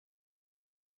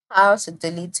How to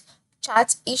delete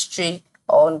chat history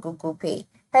on Google Pay.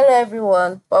 Hello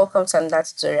everyone, welcome to another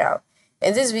tutorial.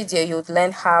 In this video, you'll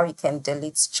learn how you can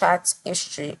delete chat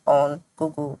history on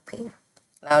Google Pay.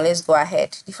 Now let's go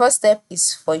ahead. The first step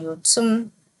is for you to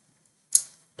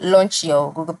launch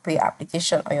your Google Pay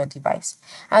application on your device.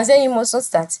 And then you must note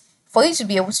that for you to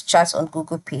be able to chat on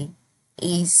Google Pay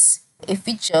is a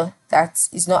feature that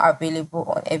is not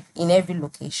available in every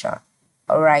location.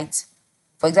 All right.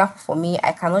 For example, for me,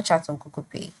 I cannot chat on Google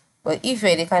Pay. But if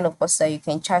you're the kind of person that you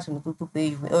can chat on Google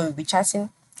Pay, or you'll be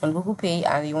chatting on Google Pay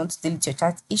and you want to delete your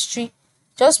chat history,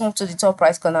 just move to the top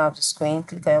right corner of the screen,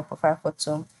 click on your profile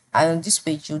photo, and on this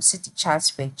page you'll see the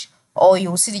chat page, or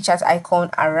you'll see the chat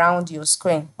icon around your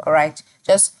screen. All right,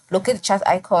 just locate the chat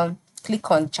icon,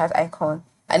 click on the chat icon,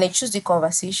 and then choose the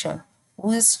conversation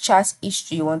whose chat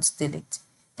history you want to delete.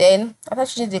 Then after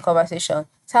choosing the conversation,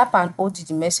 tap and hold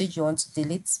the message you want to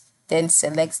delete, then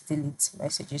select delete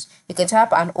messages. You can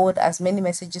tap and hold as many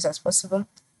messages as possible,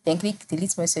 then click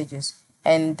delete messages,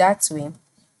 and that way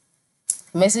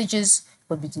messages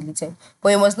will be deleted. But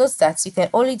you must note that you can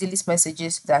only delete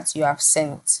messages that you have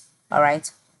sent. All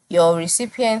right, your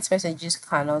recipient messages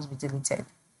cannot be deleted,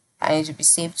 and it will be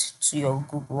saved to your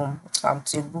Google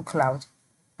Cloud.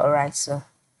 All right, so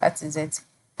that is it.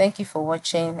 Thank you for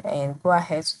watching, and go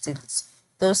ahead to delete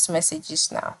those messages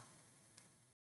now.